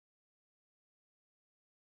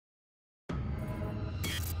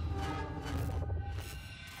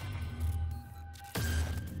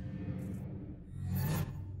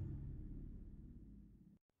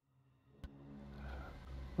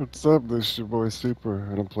What's up? This is your boy Super,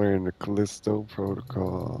 and I'm playing the Callisto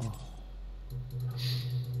Protocol.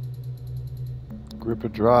 Grip a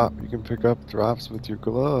drop. You can pick up drops with your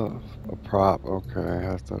glove. A prop. Okay,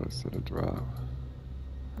 I thought it said a drop.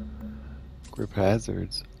 Grip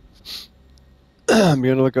hazards. Be on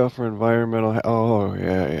the lookout for environmental. Oh,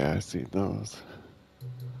 yeah, I see those.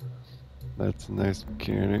 That's a nice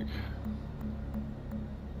mechanic.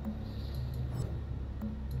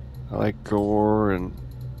 I like gore and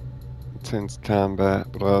intense combat,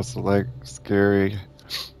 but I also like scary,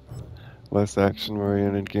 less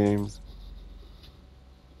action-oriented games.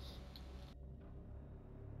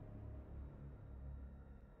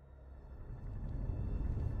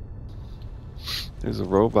 There's a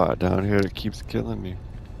robot down here that keeps killing me.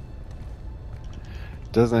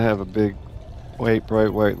 It doesn't have a big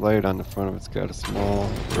bright white light on the front of it. It's got a small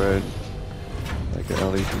red, like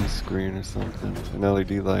an LED screen or something. An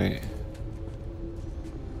LED light.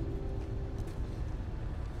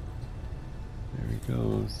 There he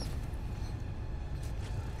goes.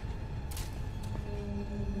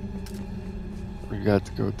 We got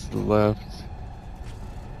to go to the left.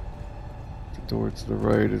 The door to the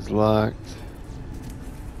right is locked.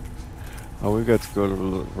 Oh, we got to go to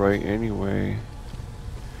the right anyway.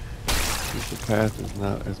 The path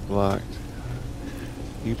is blocked.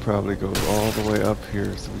 He probably goes all the way up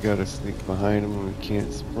here, so we gotta sneak behind him and we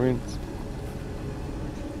can't sprint.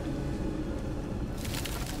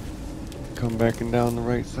 Come back and down the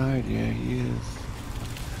right side. Yeah, he is.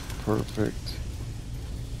 Perfect.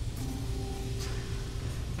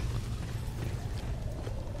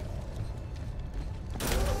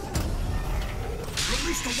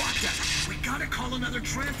 Release the lockdown. We gotta call another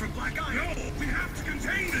tram for Black Eye. No, we have to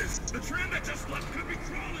contain this. The tram that just left could be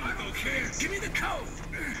crawling. I don't care. Give me the code.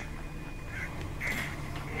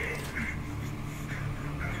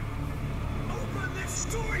 Open this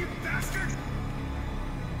door, you bastard!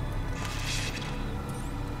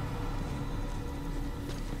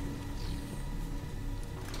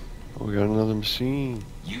 Oh, we got another machine.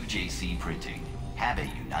 UJC Printing. Have a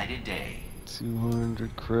united day.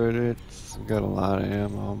 200 credits. We got a lot of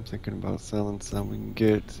ammo. I'm thinking about selling some. We can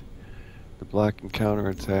get the block and counter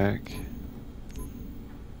attack.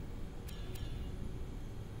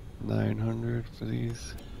 900 for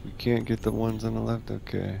these. We can't get the ones on the left.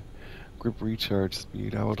 Okay. Grip recharge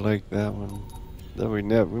speed. I would like that one. That way,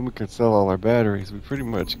 when we can sell all our batteries, we pretty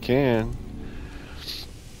much can.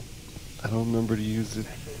 I don't remember to use it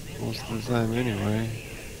most of the time anyway.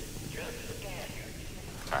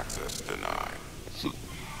 Access denied.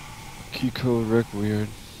 Key code rec weird.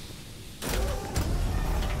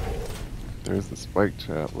 There's the spike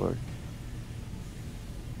trap, look.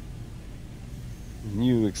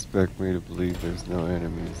 You expect me to believe there's no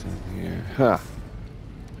enemies in here. Ha!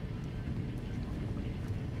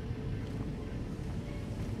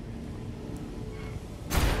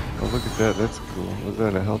 Oh, look at that, that's cool. Was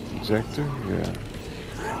that a health injector? Yeah.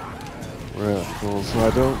 Well, cool. So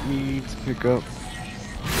I don't need to pick up a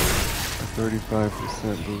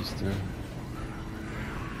 35% booster.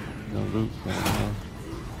 No loot for now.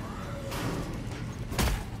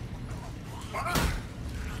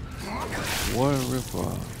 What a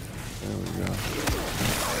ripoff. There we go.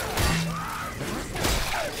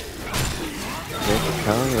 That's the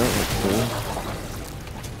counter, that looks good.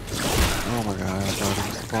 Oh my god, I thought it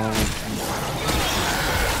was falling.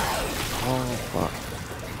 Oh fuck.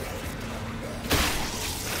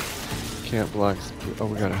 Can't block. Oh,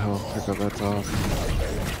 we got a health pickup, that's awesome.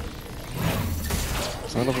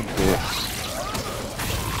 Son of a bitch.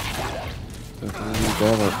 Definitely need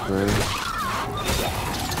that upgrade.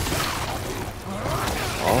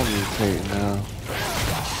 All mutating now.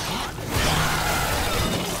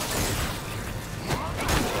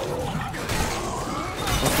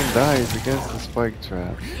 Fucking dies against the spike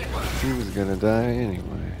trap. He was gonna die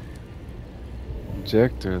anyway.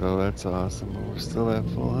 Injector though, that's awesome, but we're still at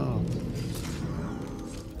full health.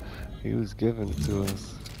 He was giving it to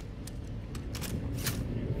us.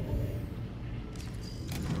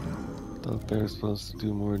 Thought they were supposed to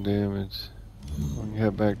do more damage. When you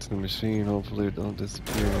head back to the machine, hopefully it don't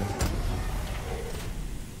disappear.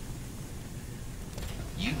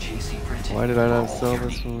 UJC Printing. Why did I not For all sell your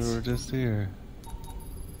this when we needs. were just here?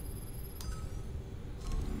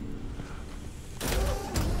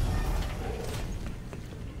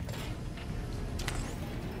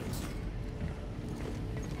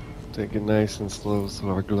 Take it nice and slow so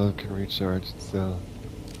our glove can recharge itself.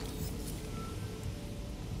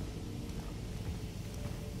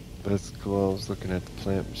 That's cool. I was looking at the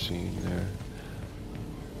plant machine there.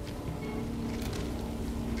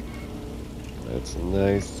 That's a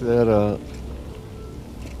nice setup.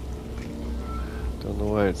 Don't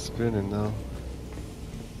know why it's spinning though.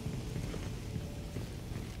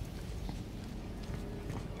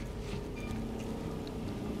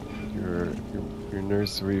 Your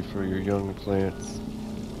nursery for your young plants.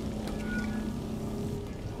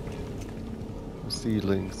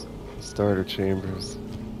 Seedlings, starter chambers.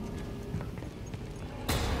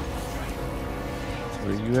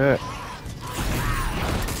 Where you at?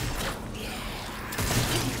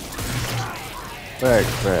 Back.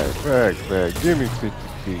 Give me 50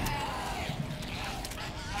 feet.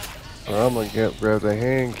 Or I'm gonna grab the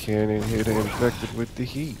hand cannon and hit it infected with the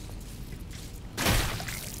heat.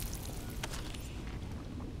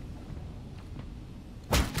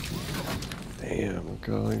 Damn, look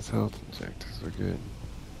at all these health injectors. We're good.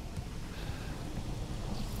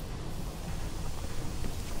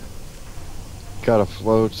 Got a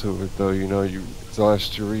flow to it though, you know, you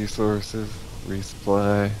exhaust your resources,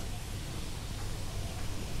 resupply.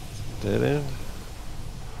 Dead end.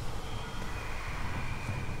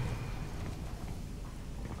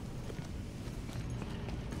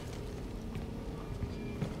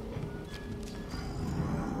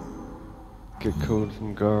 Get code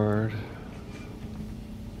from guard.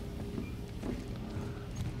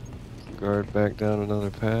 Guard back down another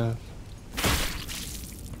path.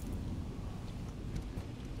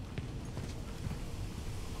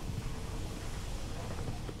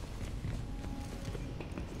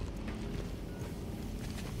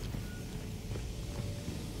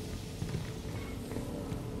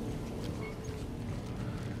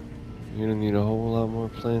 You're gonna need a whole lot more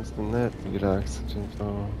plants than that to get oxygen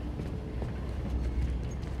from.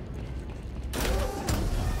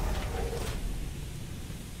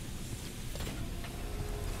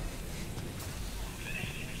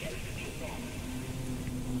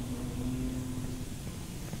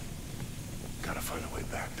 Gotta find a way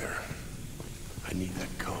back there. I need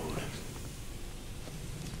that code.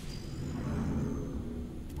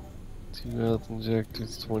 2 health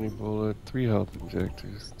injectors, 20 bullets, 3 health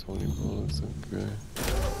injectors, 20 bullets, okay.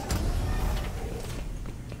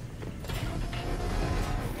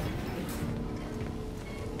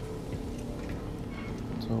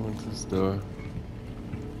 What's wrong with this door?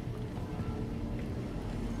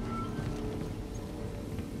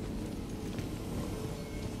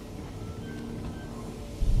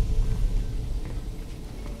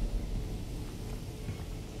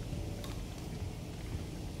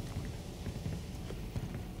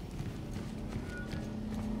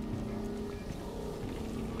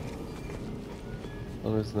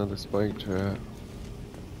 Oh, there's another spike trap.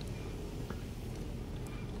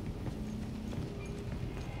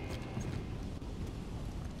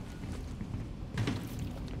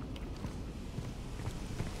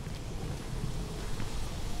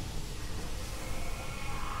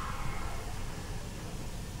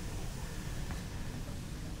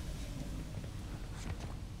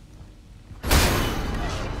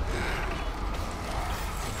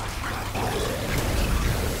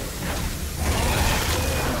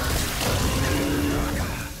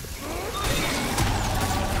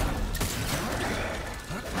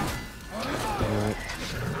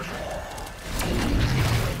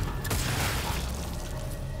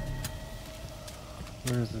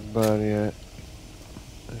 Where's his body at?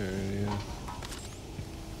 There it is.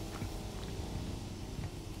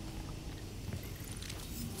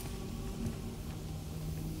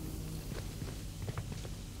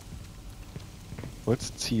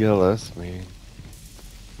 What's TLS mean?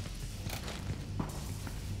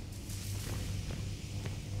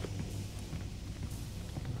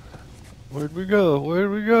 Where'd we go?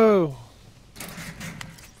 Where'd we go?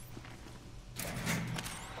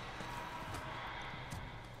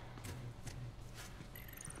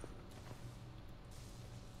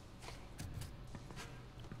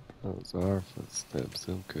 Those are footsteps,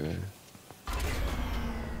 okay.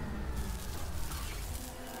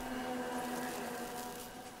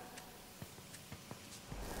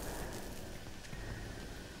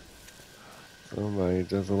 Somebody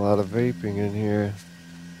does a lot of vaping in here.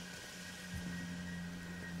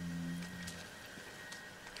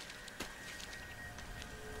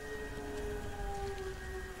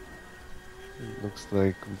 It looks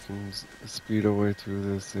like we can speed our way through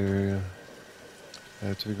this area.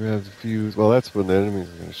 After we grab the fuse. Well, that's when the enemies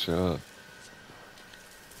are going to show up.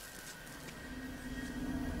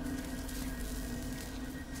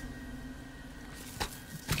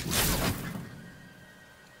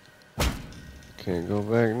 Can't go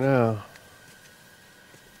back now.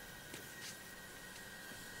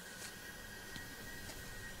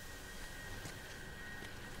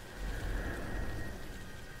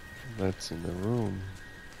 That's in the room.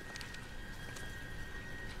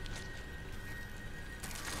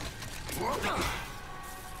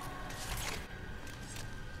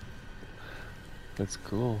 That's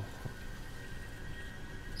cool.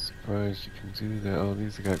 Surprised you can do that. Oh,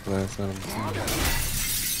 these have got glass on them too.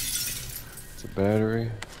 It's a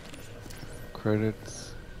battery.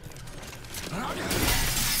 Credits.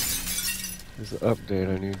 There's an update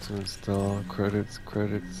I need to install. Credits for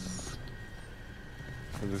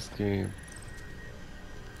this game.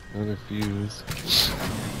 Another fuse.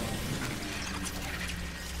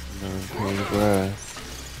 Another pane of glass.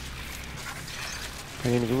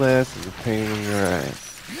 Pane of glass is a pain in your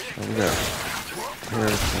ass. Oh no.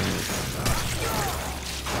 Parasites.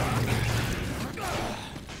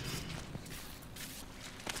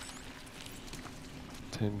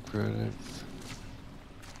 10 credits.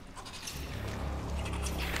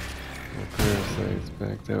 More parasites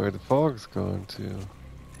back that way. The fog's gone too.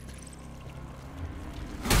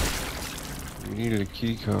 We needed a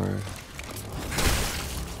key card.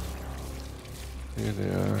 Here they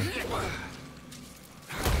are.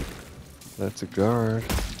 That's a guard.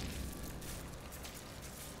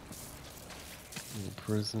 A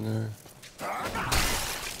prisoner.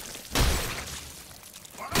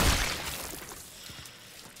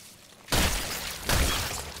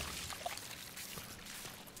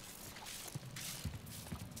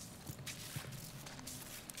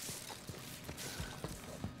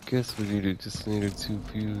 Guess we just needed 2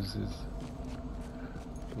 fuses.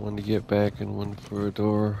 One to get back and one for a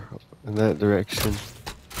door in that direction.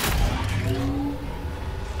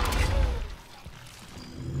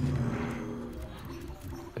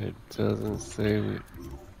 It doesn't say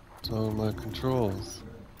it's on my controls.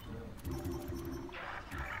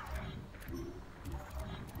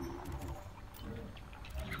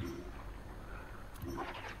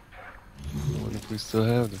 What if we still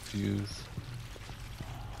have the fuse?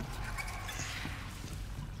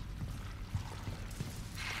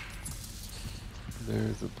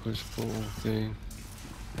 There's a push-pull thing.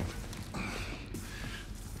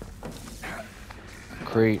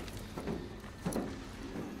 Crate.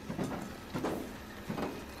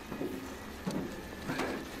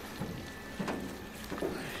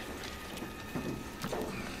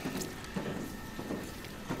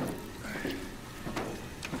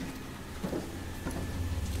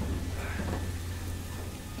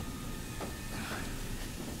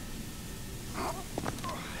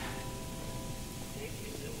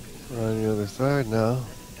 We're on the other side now.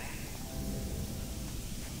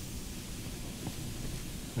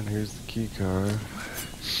 And here's the key card.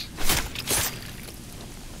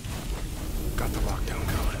 Got the lockdown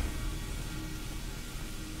code.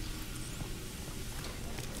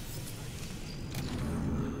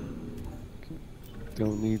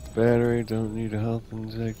 Don't need the battery, don't need a health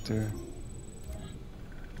injector.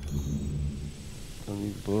 Don't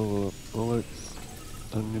need bullets.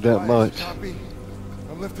 Don't need that much. Copy.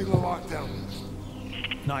 I'm lifting the lockdown.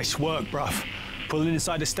 Nice work, bruv. Pulling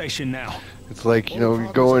inside the station now. It's like, you know,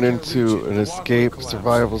 you're going into an escape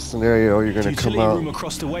survival scenario, you're The gonna come utility out room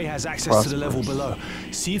across the way has access to the level prosperous.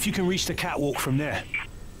 below. See if you can reach the catwalk from there.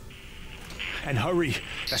 And hurry,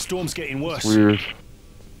 that storm's getting worse. Weird.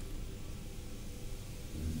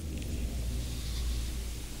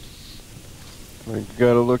 Like, you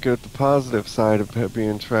gotta look at the positive side of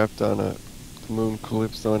being trapped on a moon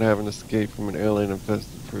Callisto and having to escape from an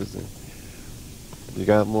alien-infested prison. You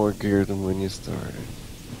got more gear than when you started.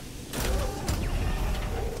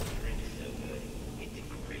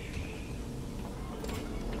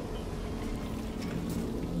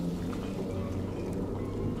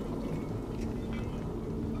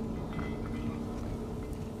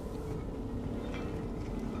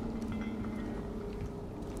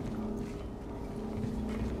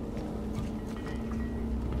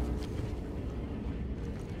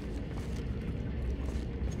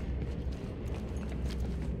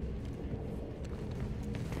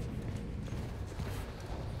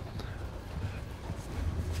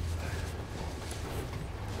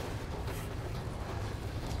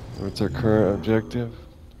 What's our current objective?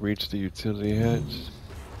 Reach the utility hatch.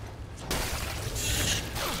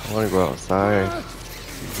 I want to go outside.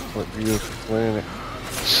 Beautiful planet.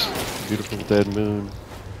 Beautiful dead moon.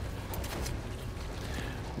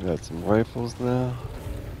 We got some rifles now.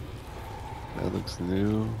 That looks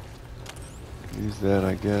new. Use that,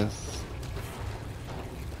 I guess.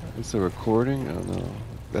 It's a recording? I don't know.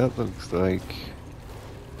 That looks like...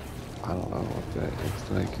 I don't know what that looks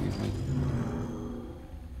like even.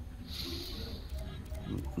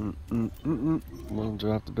 We'll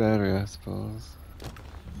drop the battery, I suppose.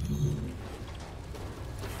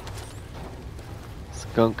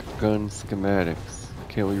 Skunk gun schematics.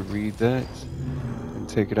 Can we read that and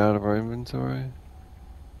take it out of our inventory?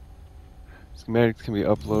 Schematics can be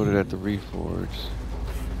uploaded at the Reforge.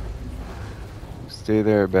 Stay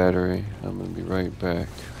there, battery. I'm gonna be right back.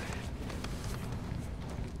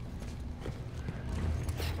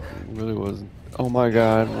 It really wasn't. Oh my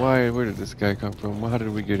god, why? Where did this guy come from? How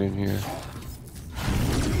did we get in here?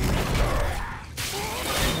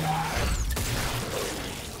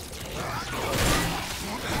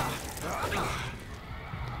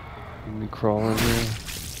 Let me crawl in here.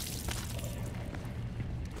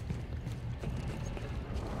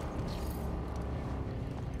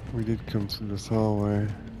 We did come through this hallway.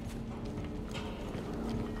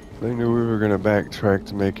 They knew we were gonna backtrack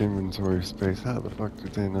to make inventory space. How the fuck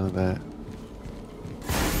did they know that?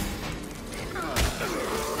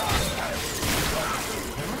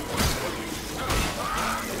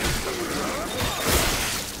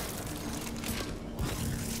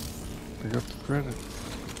 Pick up the credits.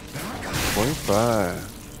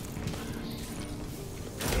 25.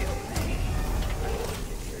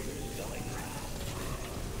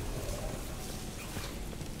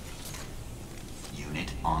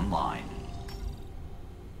 Unit online.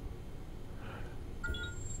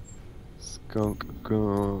 Skunk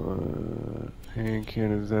gun. Hand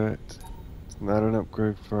cannon, is that? It's not an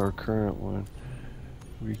upgrade for our current one.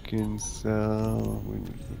 We can sell. We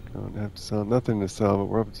don't have to sell nothing to sell, but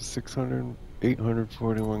we're up to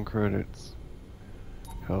 841 credits.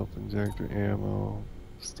 Health injector, ammo,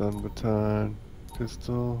 stun baton,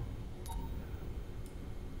 pistol.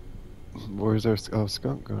 Where's our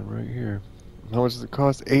skunk gun? Right here. How much does it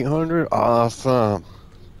cost? 800? Awesome.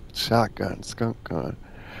 Shotgun, skunk gun.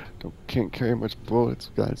 Can't carry much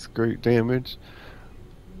bullets. Got great damage.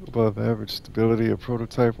 Above average stability. A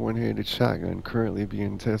prototype one-handed shotgun currently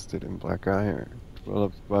being tested in black iron.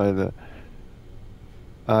 Developed by the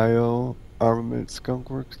IO Armament Skunk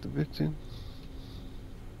Works Division.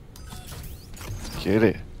 Let's get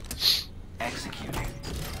it. Executing.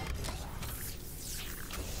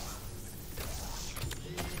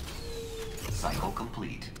 Cycle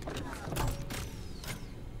complete.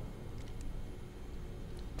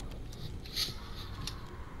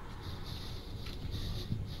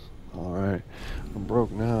 Alright, I'm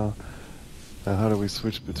broke now. Now how do we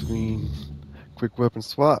switch between quick weapon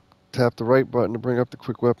swap? Tap the right button to bring up the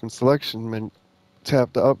quick weapon selection menu.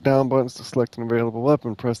 Tap the up down buttons to select an available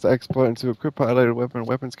weapon. Press the X button to equip highlighted weapon.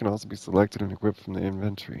 Weapons can also be selected and equipped from the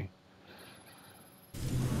inventory.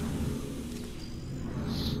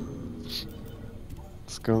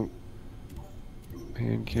 Skunk.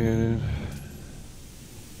 Hand cannon.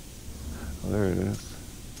 Oh, there it is.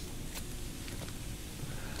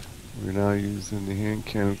 We're now using the hand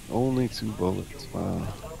cannon. Only 2 bullets. Wow.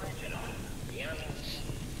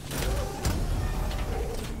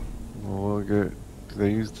 Well, we'll get. Do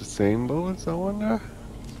they use the same bullets, I wonder?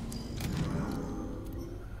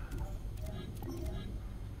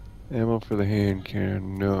 Ammo for the hand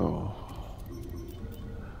cannon. No.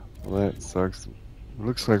 Well, that sucks.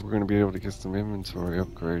 Looks like we're going to be able to get some inventory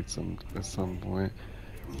upgrades at some point.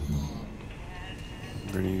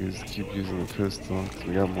 We're going to keep using the pistol because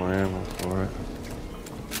we got more ammo for it.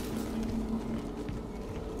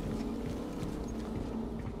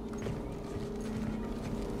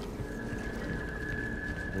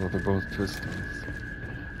 Well, they're both pistols.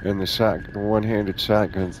 And the one-handed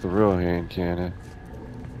shotgun's the real hand cannon.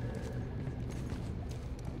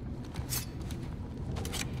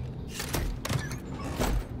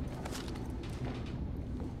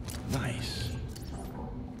 Nice.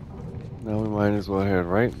 Now we might as well head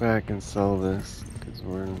right back and sell this, because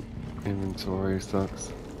we're in inventory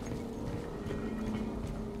sucks.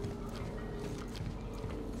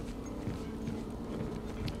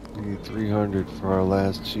 We need 300 for our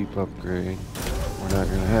last cheap upgrade. We're not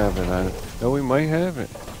gonna have it. No, we might have it.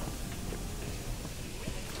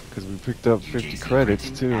 Because we picked up 50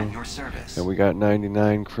 credits too. And we got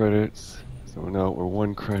 99 credits. So now we're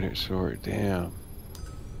 1 credit short. Damn.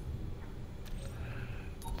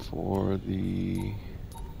 For the...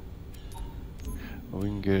 Well, we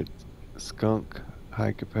can get Skunk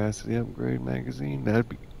high capacity upgrade magazine. That'd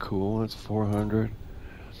be cool. That's 400.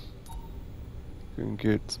 We can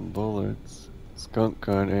get some bullets. Skunk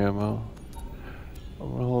gun ammo.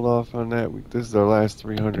 I'm gonna hold off on that. This is our last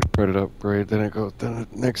 300 credit upgrade. Then it goes. Then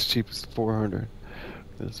the next cheapest 400.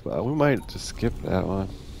 We might just skip that one.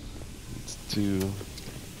 It's too.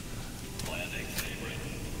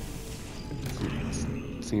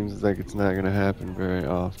 It seems like it's not gonna happen very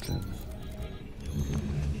often.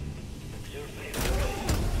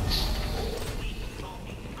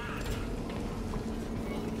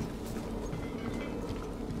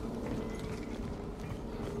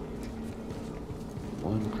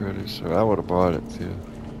 One credit, sure. I would have bought it too.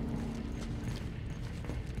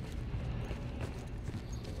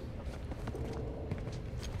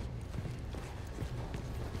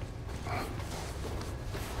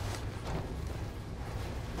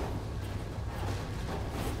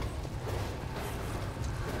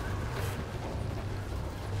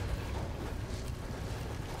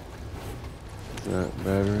 that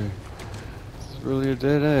battery. This is really a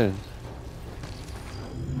dead end.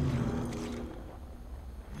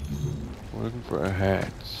 We're looking for a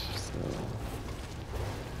hatch, so.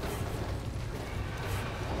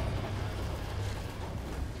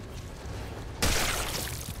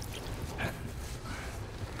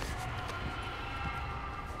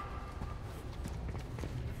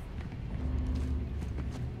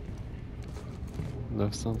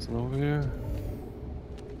 Left something over here.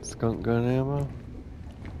 Skunk gun ammo.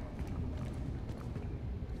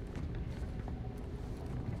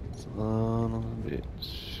 Son of a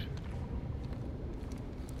bitch.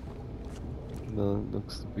 No, it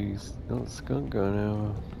looks to be no skunk gun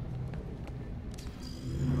ammo.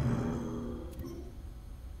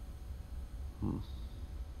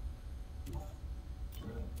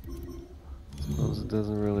 Suppose it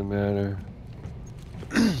doesn't really matter.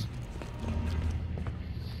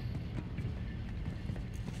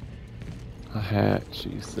 A hatch,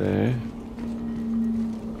 you say?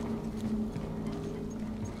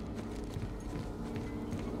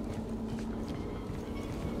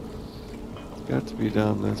 It's got to be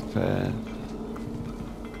down this path.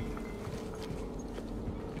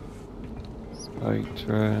 Spike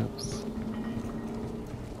traps.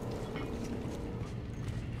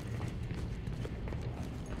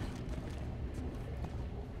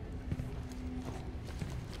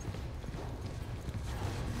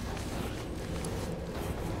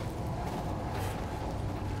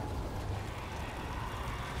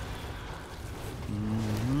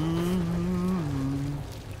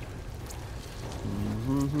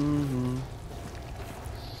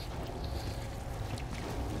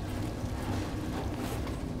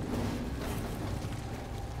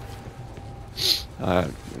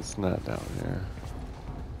 It's not down there.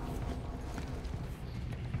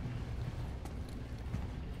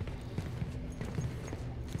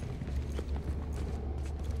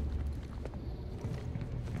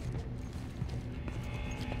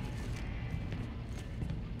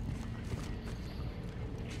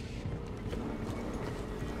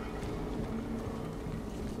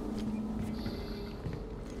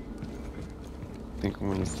 I think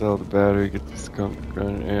I'm gonna sell the battery, get the skunk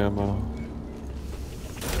gun ammo.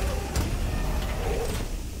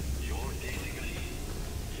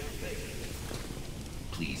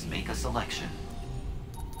 Please make a selection.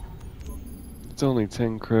 It's only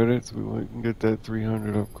 10 credits. We can get that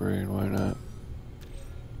 300 upgrade. Why not?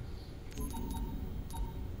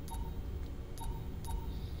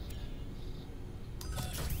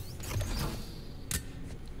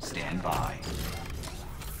 Stand by.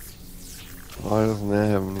 Why doesn't that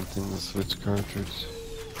have anything to switch cartridge?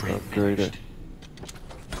 To upgrade it.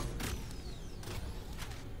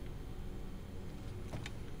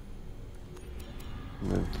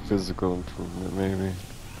 Physical improvement, maybe.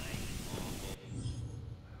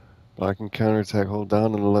 Blocking counterattack. Hold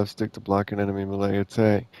down on the left stick to block an enemy melee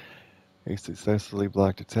attack. A successfully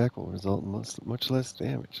blocked attack will result in much less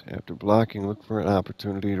damage. After blocking, look for an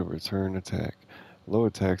opportunity to return attack. Low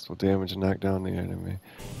attacks will damage and knock down the enemy.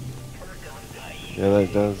 Yeah,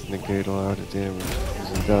 that does negate a lot of damage.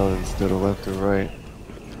 Using down instead of left or right.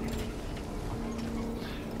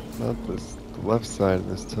 Not the left side of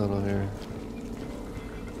this tunnel here.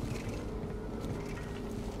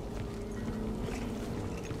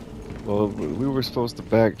 Well, we were supposed to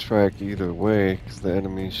backtrack either way because the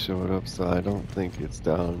enemies showed up, so I don't think it's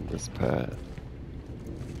down this path.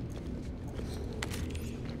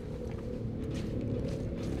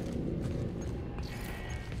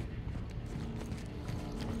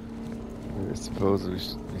 I suppose we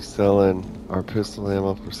should be selling our pistol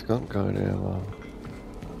ammo for skunk gun ammo.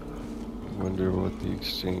 Wonder what the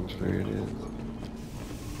exchange rate is.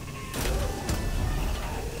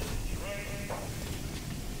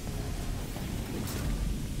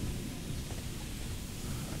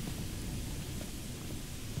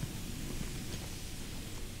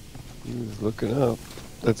 He's looking up.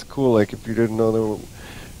 That's cool. Like if you didn't know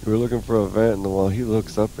you were looking for a vent in the wall, he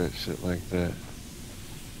looks up at shit like that.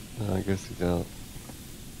 No, I guess he don't.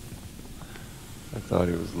 I thought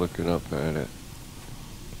he was looking up at it.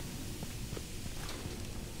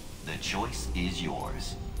 The choice is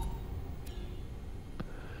yours.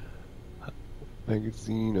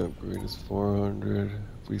 Magazine upgrade is 400.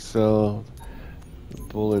 If we sell the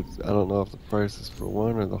bullets, I don't know if the price is for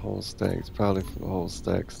one or the whole stack. It's probably for the whole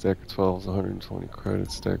stack. Stack of 12 is 120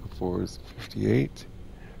 credits. Stack of 4 is 58.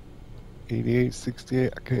 88,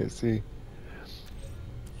 68. I can't see.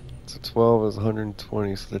 So 12 is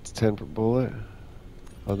 120, so that's 10 per bullet.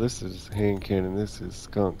 Oh, this is hand cannon. This is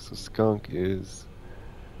skunk. So skunk is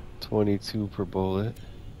 22 per bullet.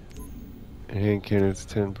 And hand cannon is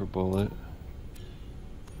 10 per bullet.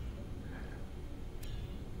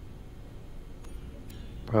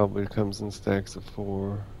 Probably comes in stacks of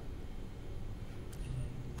 4.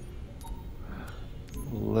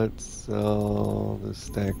 Let's sell the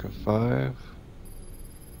stack of 5.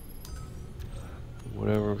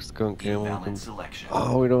 Whatever skunk ammo Invalid comes. selection.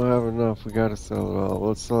 Oh, we don't have enough. We gotta sell it all.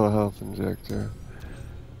 Let's sell a health injector.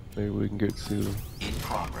 Maybe we can get 2. In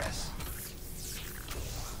progress.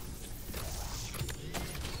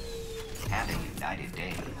 Have a united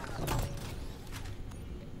day.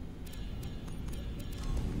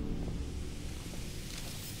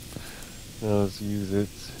 Now let's use it.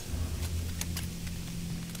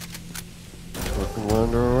 Fucking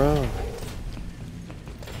wander around.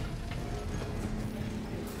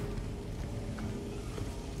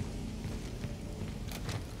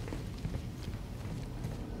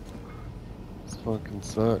 This fucking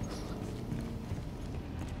sucks.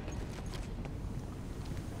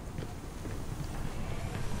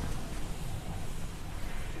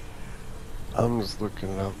 I'm just looking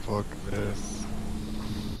it up. Fuck this.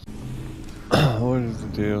 What is the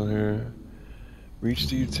deal here? Reach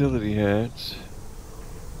the utility hatch.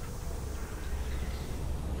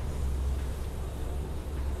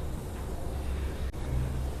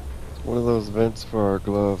 One of those vents for our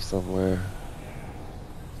glove somewhere.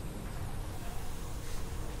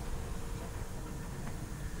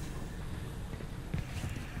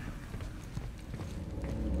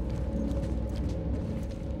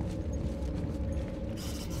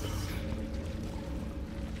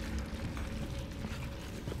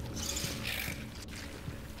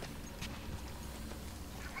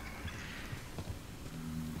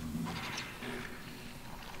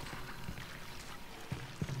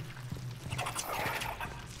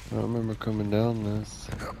 I don't remember coming down this.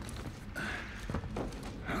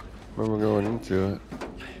 I remember going into it.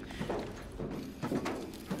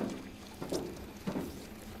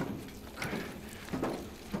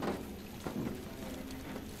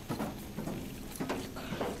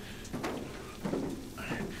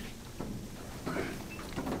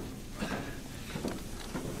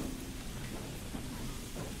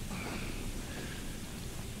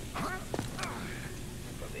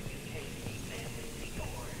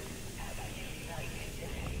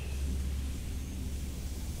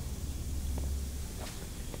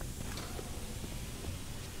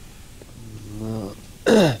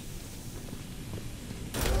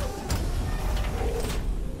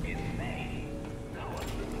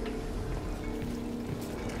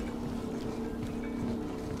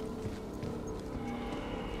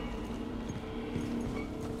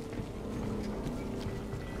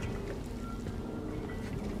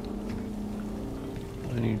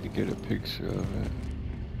 I need to get a picture of it.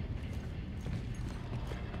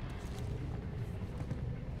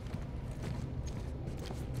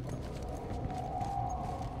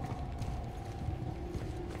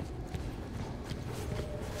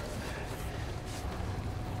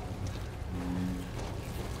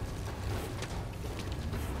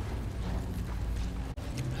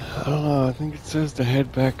 I don't know, I think it says to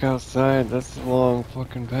head back outside. That's a long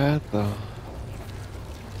fucking path though.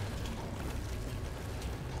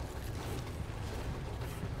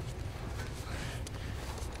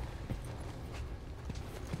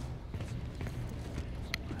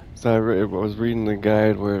 So I was reading the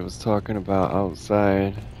guide where it was talking about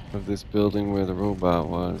outside of this building where the robot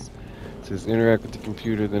was. It says interact with the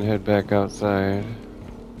computer, then head back outside.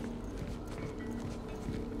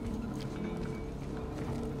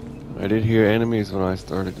 I did hear enemies when I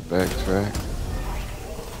started to backtrack.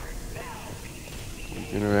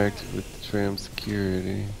 Interacted with the tram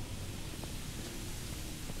security.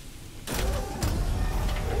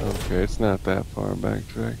 Okay, it's not that far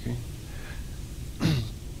backtracking.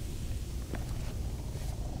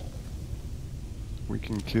 We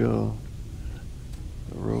can kill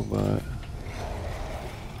the robot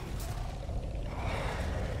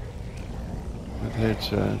with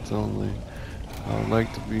headshots only. I would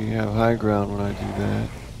like to have high ground when I do that.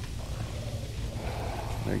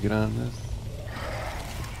 Can I get on this?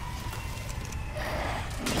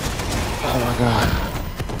 Oh my god.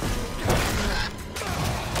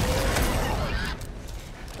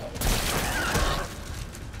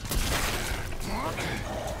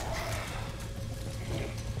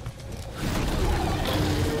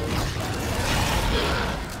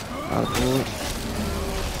 I'll do it.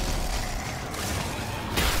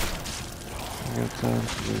 I got time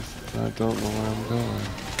for this. I don't know where I'm going.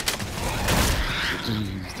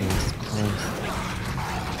 Jesus Christ.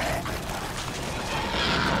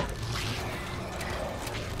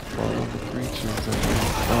 Follow the creatures, I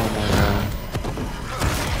guess. Oh my god.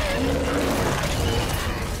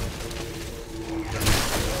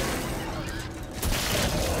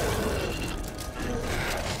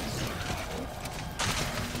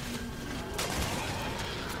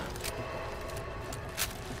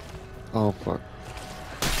 Oh fuck.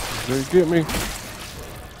 Did he get me?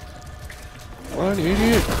 What,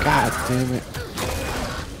 idiot? God damn it.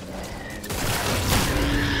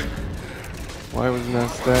 Why was he not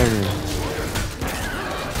staggering?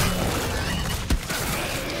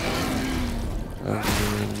 That was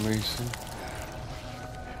an animation.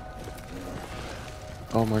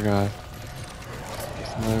 Oh my god.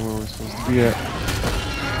 That's not where we're supposed to be at.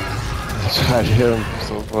 I tried to hit him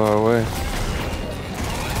so far away.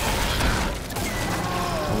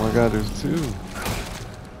 Oh my god, there's two.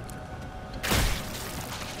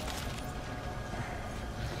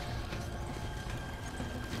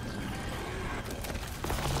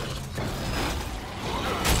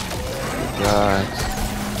 God.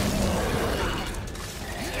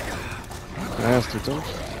 Bastard, don't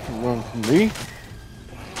run from me.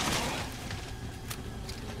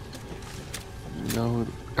 You know who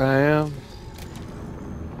I am?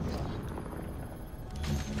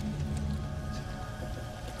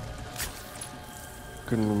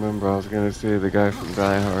 Couldn't remember. I was gonna say the guy from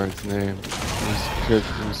Die Hard's name.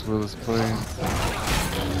 Bruce Willis plays.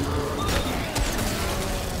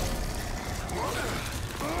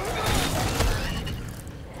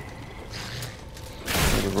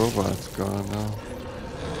 The robot's gone now.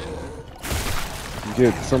 You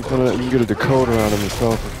get something. You can get a decoder out of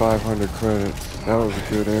himself for 500 credits. That was a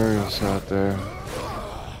good aerial shot there.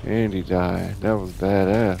 And he died. That was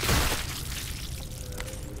badass.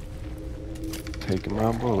 Taking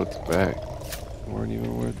my bullets back. Weren't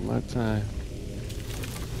even worth my time.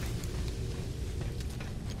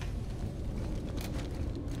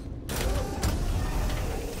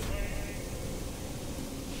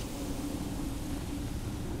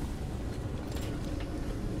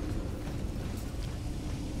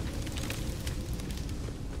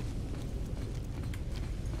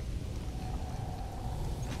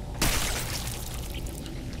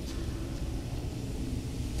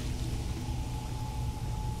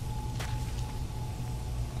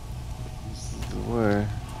 Way.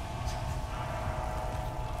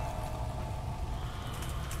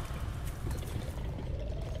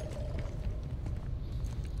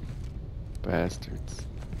 Bastards.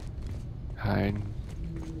 Hiding.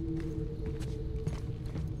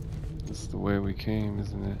 This is the way we came,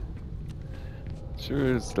 isn't it?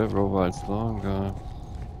 Sure is. That robot's long gone.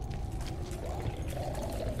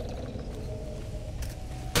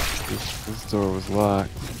 This door was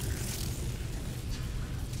locked.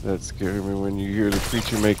 That scared me when you hear the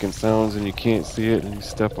creature making sounds and you can't see it and you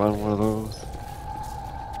step on one of those.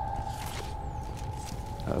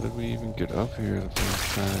 How did we even get up here the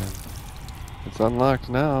first time? It's unlocked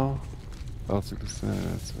now. Oh, through the center,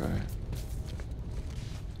 that's right.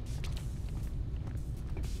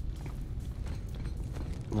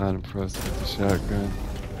 Not impressed with the shotgun.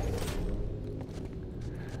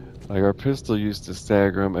 Like our pistol used to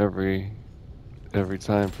stagger him every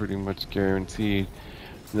time, pretty much guaranteed.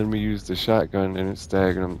 And then we used the shotgun and it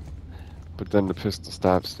staggered him, but then the pistol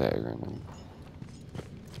stopped staggering him.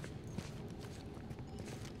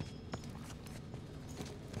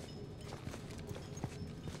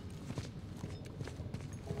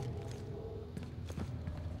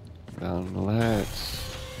 Down the latch.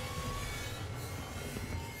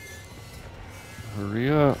 Hurry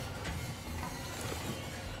up.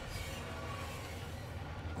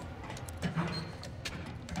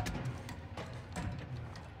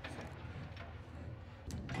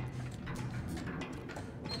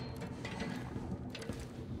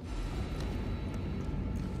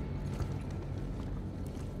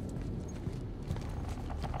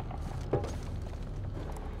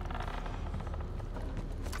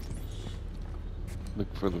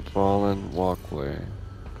 Look for the fallen walkway.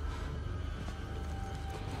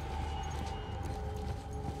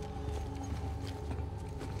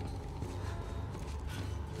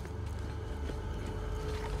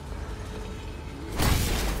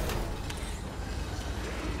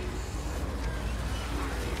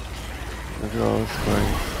 Look at all this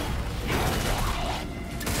fight.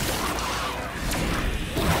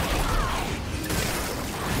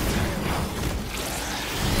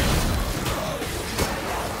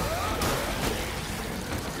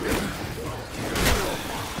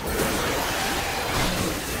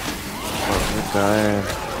 Dying.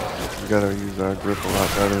 We gotta use our grip a lot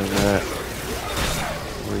better than that.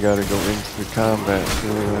 We gotta go into the combat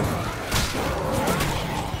soon.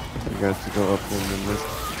 We got to go up in the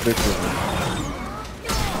thick of it.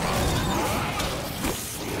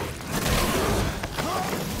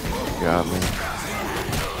 Got me.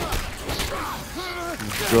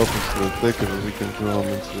 If we go up into the thick of it, we can throw them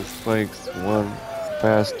into the spikes one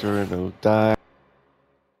faster and they'll die.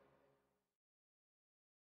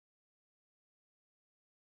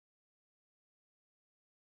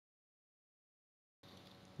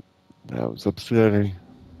 That was upsetting.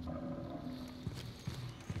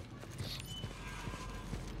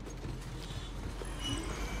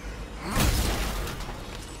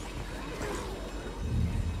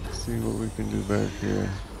 Let's see what we can do back here.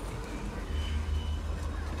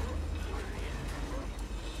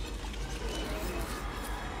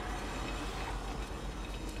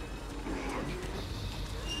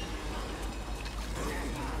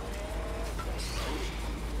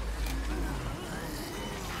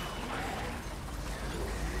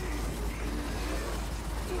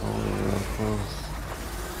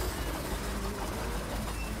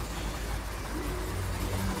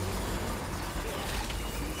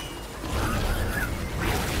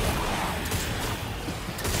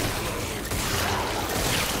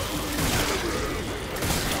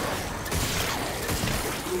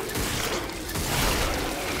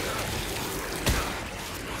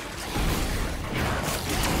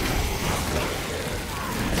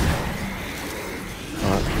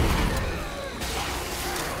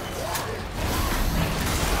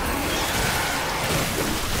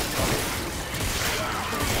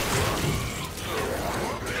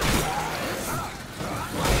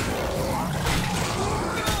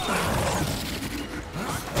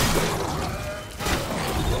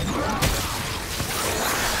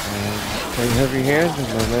 Play heavy-handed,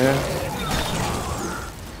 my man.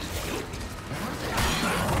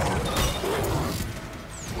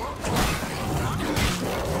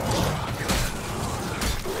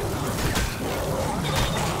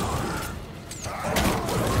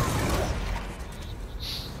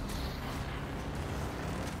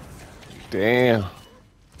 Damn.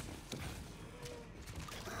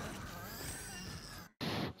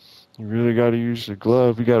 You really got to use your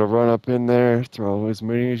glove. You got to run up in there, throw as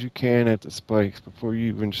many as you can at the spikes before you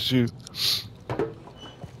even shoot. You're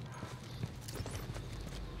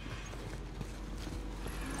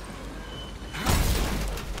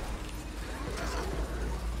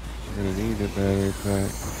gonna need a battery pack.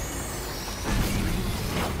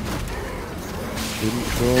 Didn't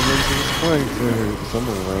throw them into the spikes. I heard some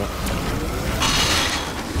of that.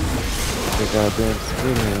 The goddamn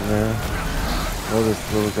spitter in there. Oh,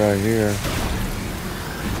 this little guy here.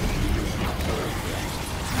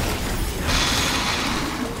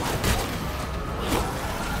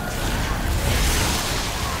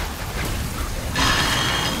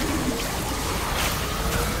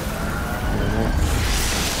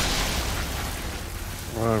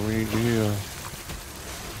 Wow, we need to heal.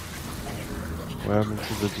 What happened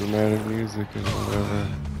to the dramatic music and whatever?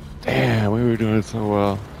 Damn, we were doing so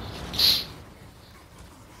well.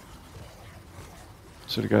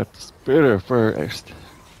 Should have got the spitter first.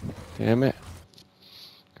 Damn it.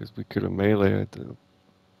 Because we could have meleeed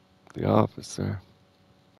the officer.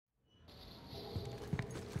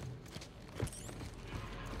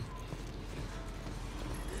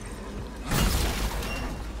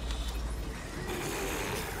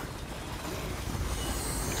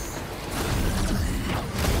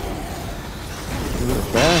 Do it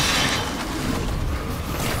fast.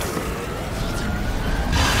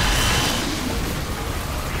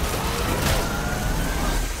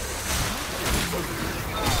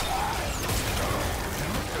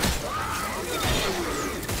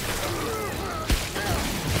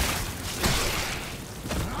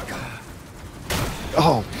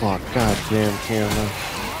 Oh fuck, goddamn camera.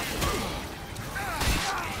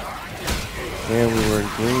 Man, we were in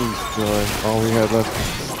green still, and all we had left was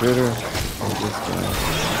the spitter. Oh, this guy.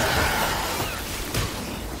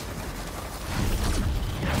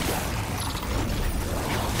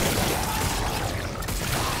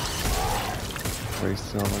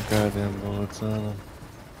 Wasted all my goddamn bullets on him.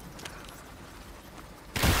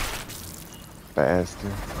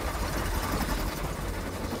 Bastard.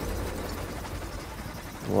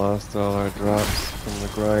 Lost all our drops from the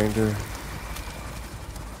grinder.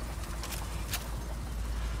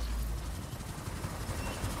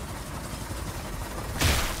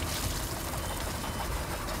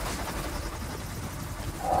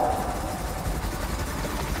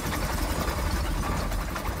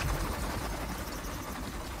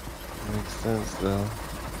 Makes sense though.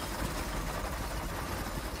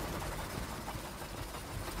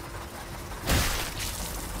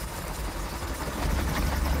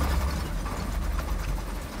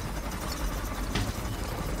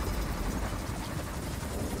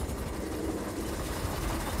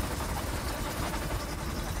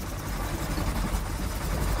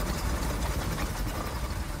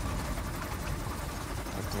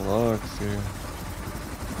 Logs here.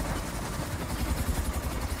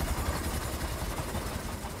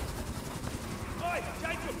 Oi,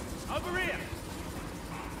 Jacob! Over here!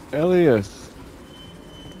 Elias!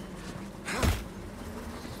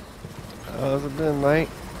 How's it been, mate?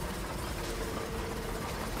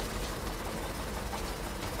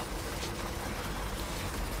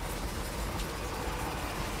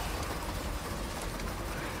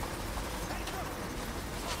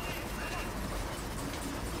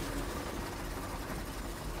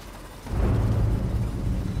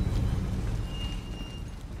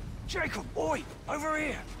 Jacob, oi! Over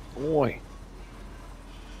here! Oi,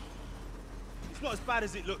 It's not as bad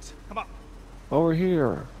as it looks. Come up. over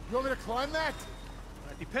here. You want me to climb that?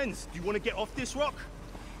 It depends. Do you want to get off this rock?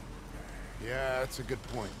 Yeah, that's a good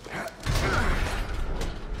point.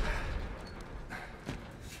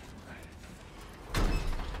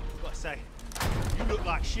 Gotta say, you look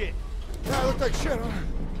like shit. Yeah, I look like shit, huh?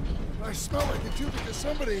 I smell like it too because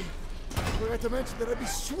somebody forgot to mention that I'd be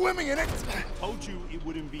swimming in it. Told you it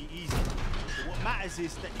wouldn't be easy. But what matters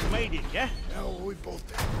is that you made it, yeah? Yeah, well, we both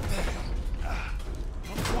did.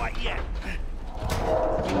 Not quite yet.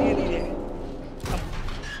 You're nearly there. Come,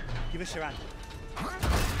 give us your hand.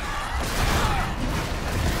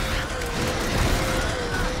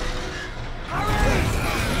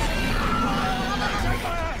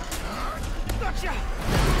 Gotcha!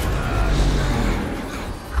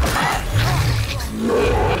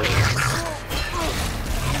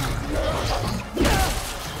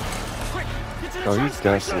 Oh, he's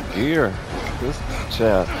got some gear. This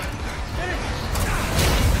chap.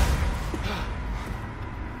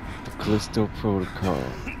 The Callisto Protocol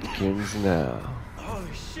begins now.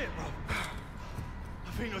 Holy shit, bro.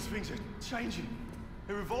 I think those things are changing.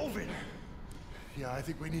 They're evolving. Yeah, I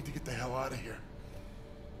think we need to get the hell out of here.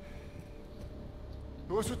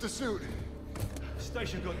 What's with the suit? The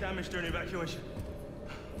station got damaged during evacuation.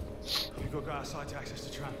 We've got to go outside to access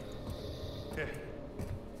the tram. Yeah.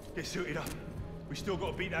 Get suited up. We still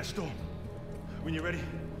got to beat that storm. When you're ready,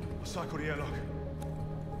 I'll cycle the airlock.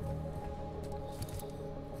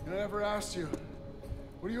 I never asked you.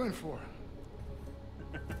 What are you in for?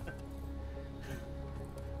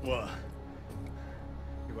 What?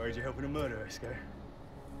 You worried you're helping a murderer, Scare?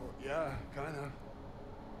 Well, yeah, kinda.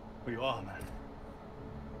 Well, you are, man.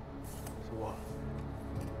 So what?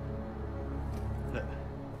 Look,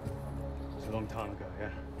 it was a long time ago,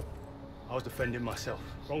 yeah? I was defending myself.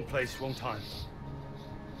 Wrong place, wrong time.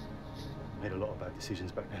 Made a lot of bad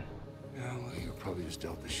decisions back then. Yeah, well, you probably just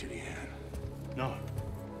dealt a shitty hand. No.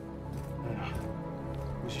 No.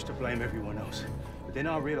 It was just to blame everyone else. But then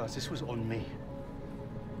I realized this was on me.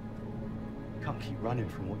 You can't keep running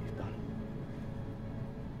from what you've done.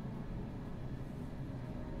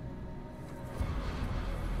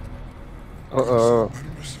 Uh-oh.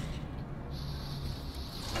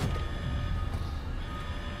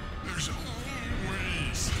 There's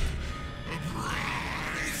always a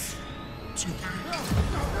prize to pay.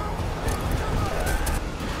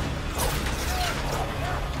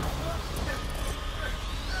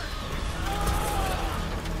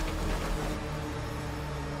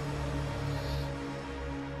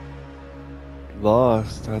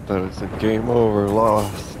 Lost. I thought it was a game over.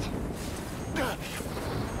 Lost.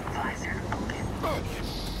 Visor open.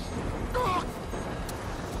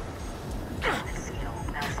 Seal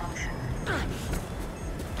malfunction.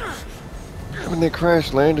 When they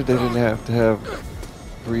crash landed, they didn't have to have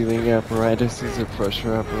breathing apparatuses or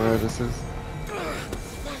pressure apparatuses.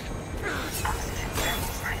 Oxygen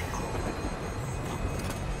levels critical.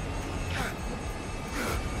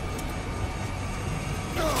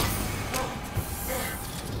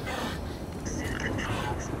 Suit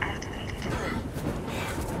controls activated.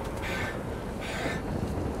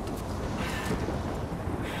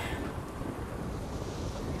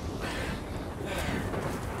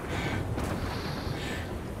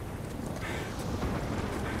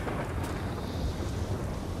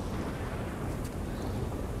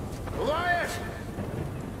 Elias!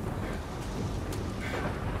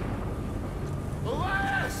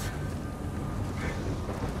 Elias!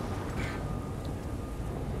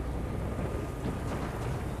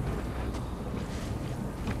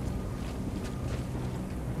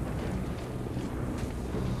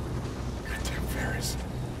 Goddamn Ferris.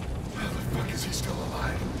 How the fuck is he still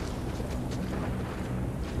alive?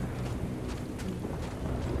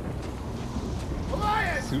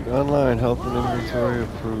 Elias! Suit online, health and inventory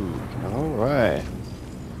approved. Alright.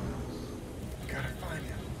 Gotta find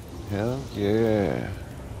him. Hell yeah.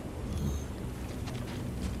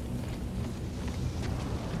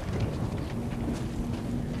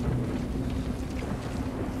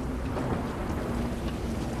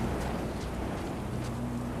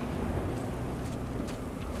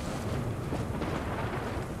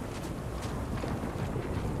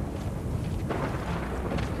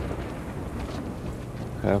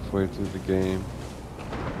 Halfway through the game.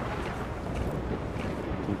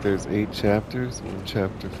 like there's 8 chapters in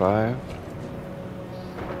chapter 5.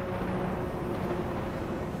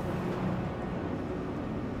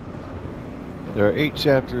 There are 8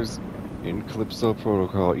 chapters in Callisto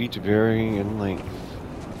Protocol, each varying in length.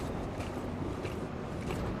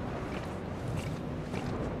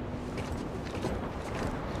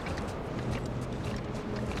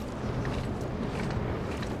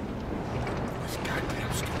 This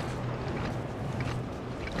goddamn storm.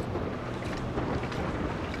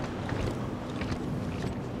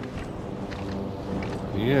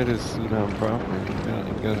 He had his suit on properly.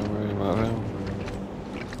 You gotta worry about him.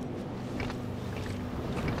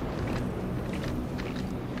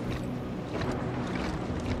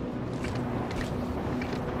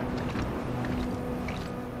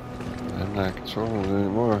 I'm not controlling it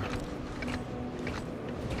anymore.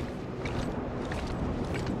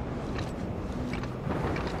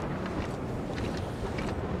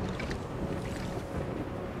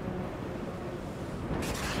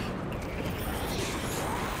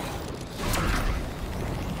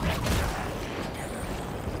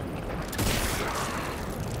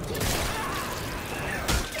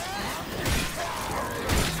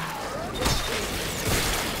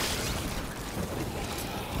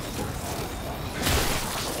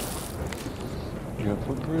 You got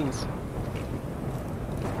footprints.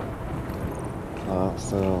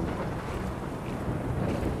 Awesome.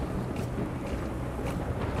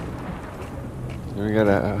 And we got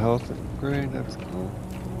a health upgrade. That's cool.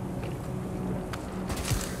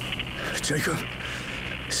 Jacob,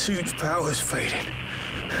 suit's power's fading.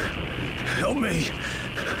 Help me.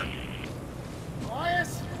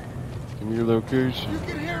 Elias, Give me your location. you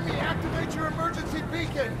can hear me. Activate your emergency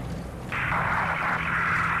beacon.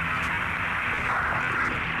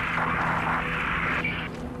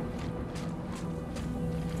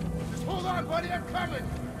 Just hold on, buddy. I'm coming.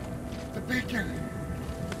 The beacon.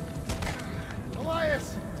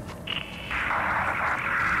 Elias.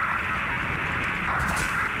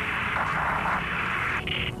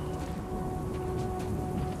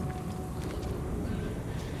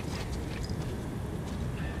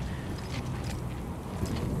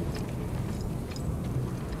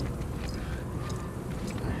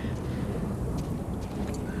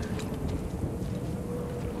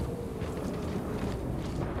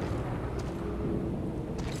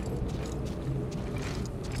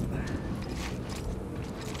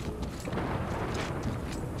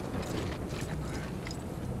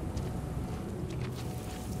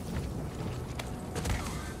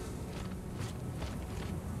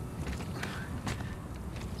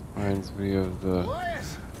 Reminds me of the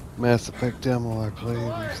Elias. Mass Effect demo I played.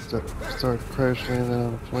 We started crash landing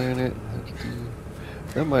on a planet.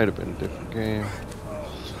 That might have been a different game.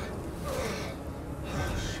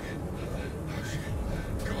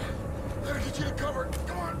 I need you to cover.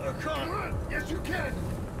 Come on. Come on. Yes, you can.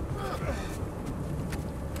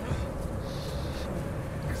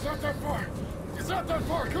 It's not that far. It's not that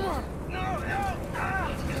far. Come on.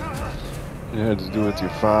 It had to do with your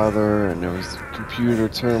father, and there was computer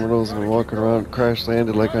terminals, and walking around, crash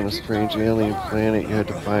landed like on a strange alien planet. You had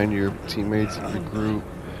to find your teammates in your group.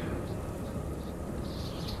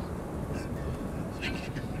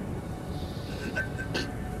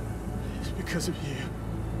 It's because of you.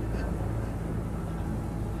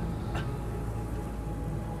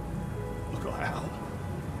 Look out.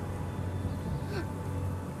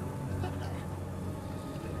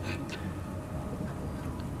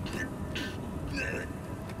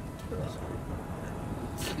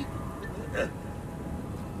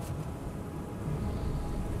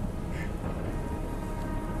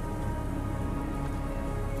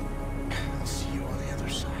 I'll see you on the other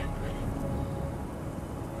side.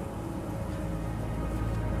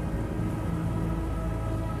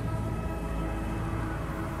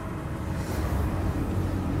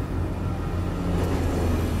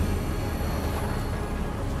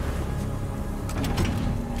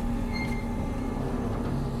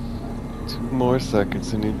 More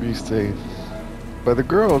seconds and he'd be safe. By the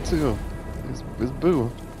girl, too. His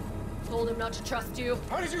boo. Told him not to trust you.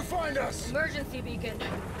 How did you find us? Emergency beacon.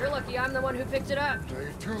 You're lucky I'm the one who picked it up.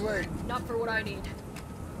 You're too late. Not for what I need.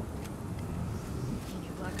 He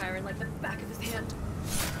knew Black Iron like the back of his hand.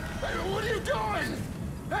 Hey, what are you doing?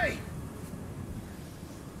 Hey!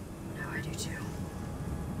 Now I do too.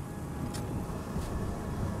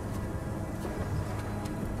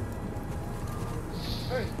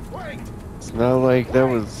 Hey, wait! It's not like that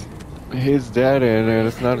was his data in there.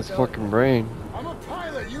 That's not his fucking brain. I'm a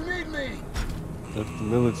pilot. You need me. That's the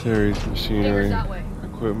military's Fingers machinery, that way.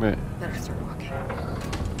 equipment. Better start walking.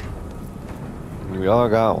 We all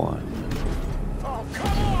got one. Oh,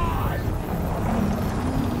 come on!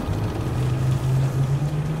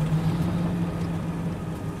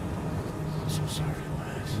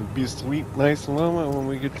 Be a sweet, nice moment when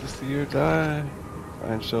we get to see her die.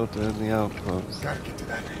 Find shelter in the outpost. Gotta get to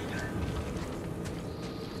that hangar.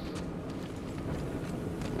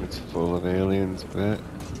 It's full of aliens, bet.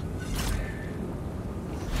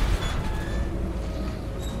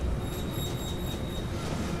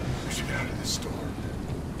 We should get out of this storm.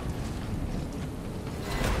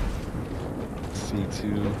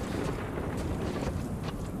 C2.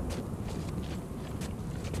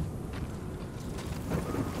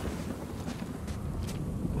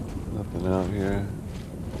 Nothing out here.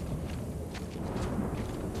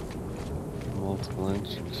 Multiple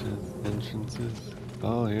entrances.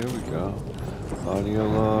 Oh, here we go. Audio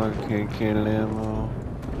log, cannon ammo.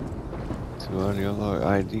 2 audio log,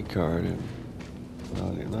 ID card. And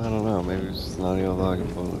audio, I don't know, maybe it's just an audio log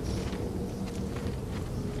and bullets.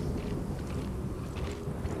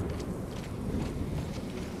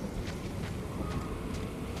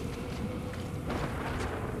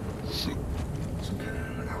 Some kind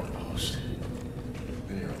of an outpost.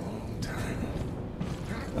 Been here a long time.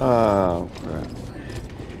 Oh, crap.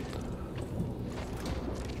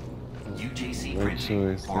 UJC Right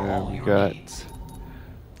printing choice for there. all We your got needs.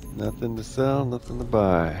 nothing to sell, nothing to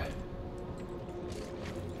buy.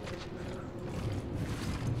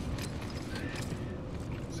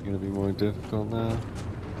 It's gonna be more difficult now.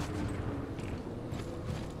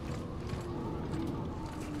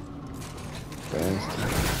 Bastard.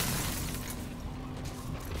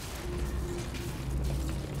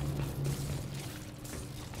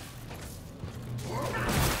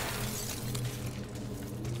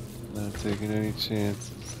 Not taking any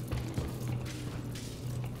chances.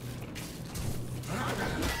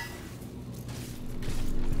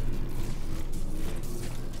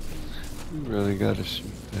 We really gotta shoot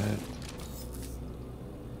that.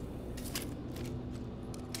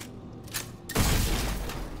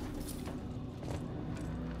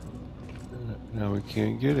 Now we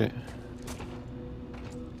can't get it.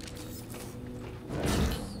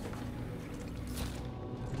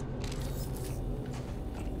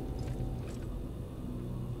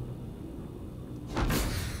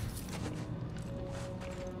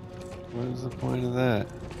 What is the point of that?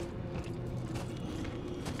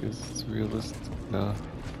 I guess it's realistic now.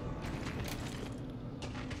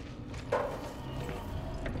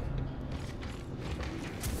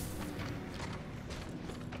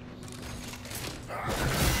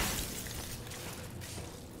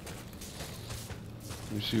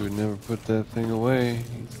 Wish you would never put that thing away.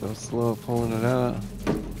 He's so slow at pulling it out.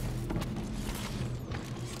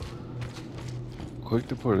 Quick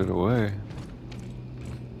to put it away.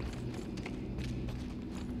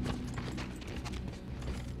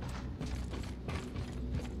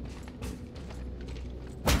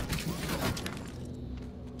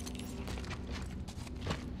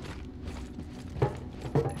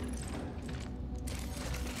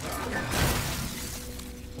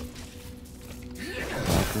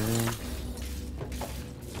 Locker room.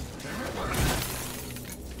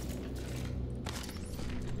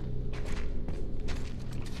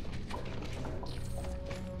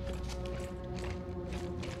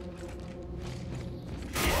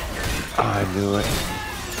 I knew it.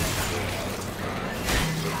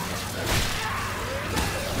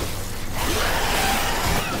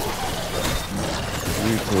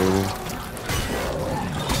 Retailer.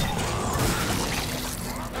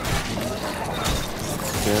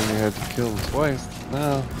 Damn, you had to kill him twice.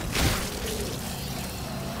 No.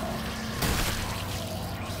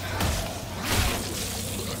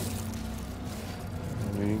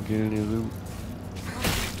 We didn't get any loot.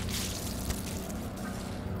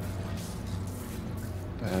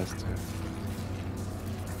 Bastard.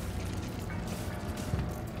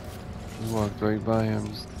 We walked right by him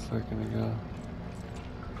just a second ago.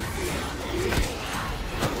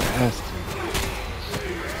 Bastard.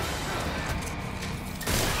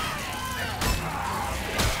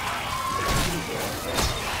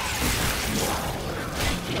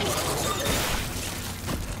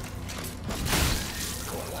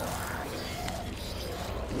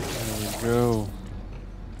 There we go.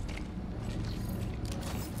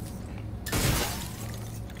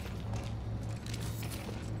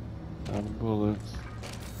 Out of bullets.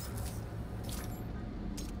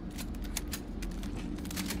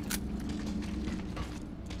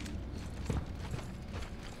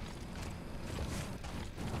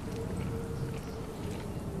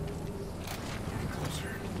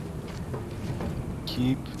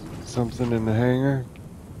 Keep something in the hangar.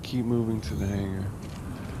 Keep moving to the hangar.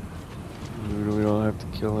 We don't have to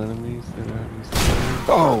kill enemies that are in these hangars.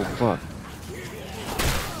 Oh, fuck.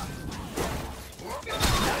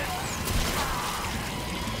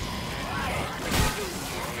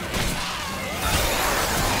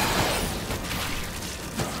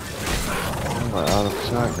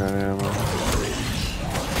 shotgun ammo.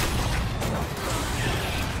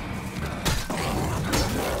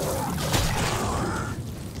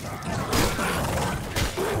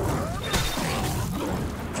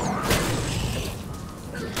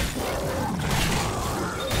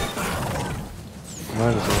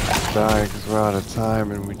 Might as well just die because we're out of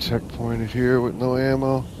time and we checkpointed here with no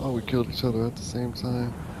ammo. Oh, we killed each other at the same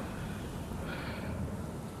time.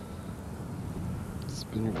 It's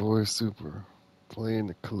been your boy Super, playing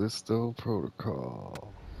the Callisto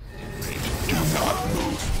Protocol. Do not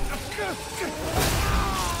move.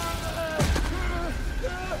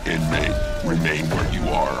 Inmate, remain where you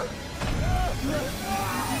are.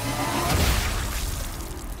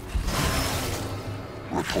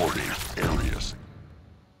 Reporting area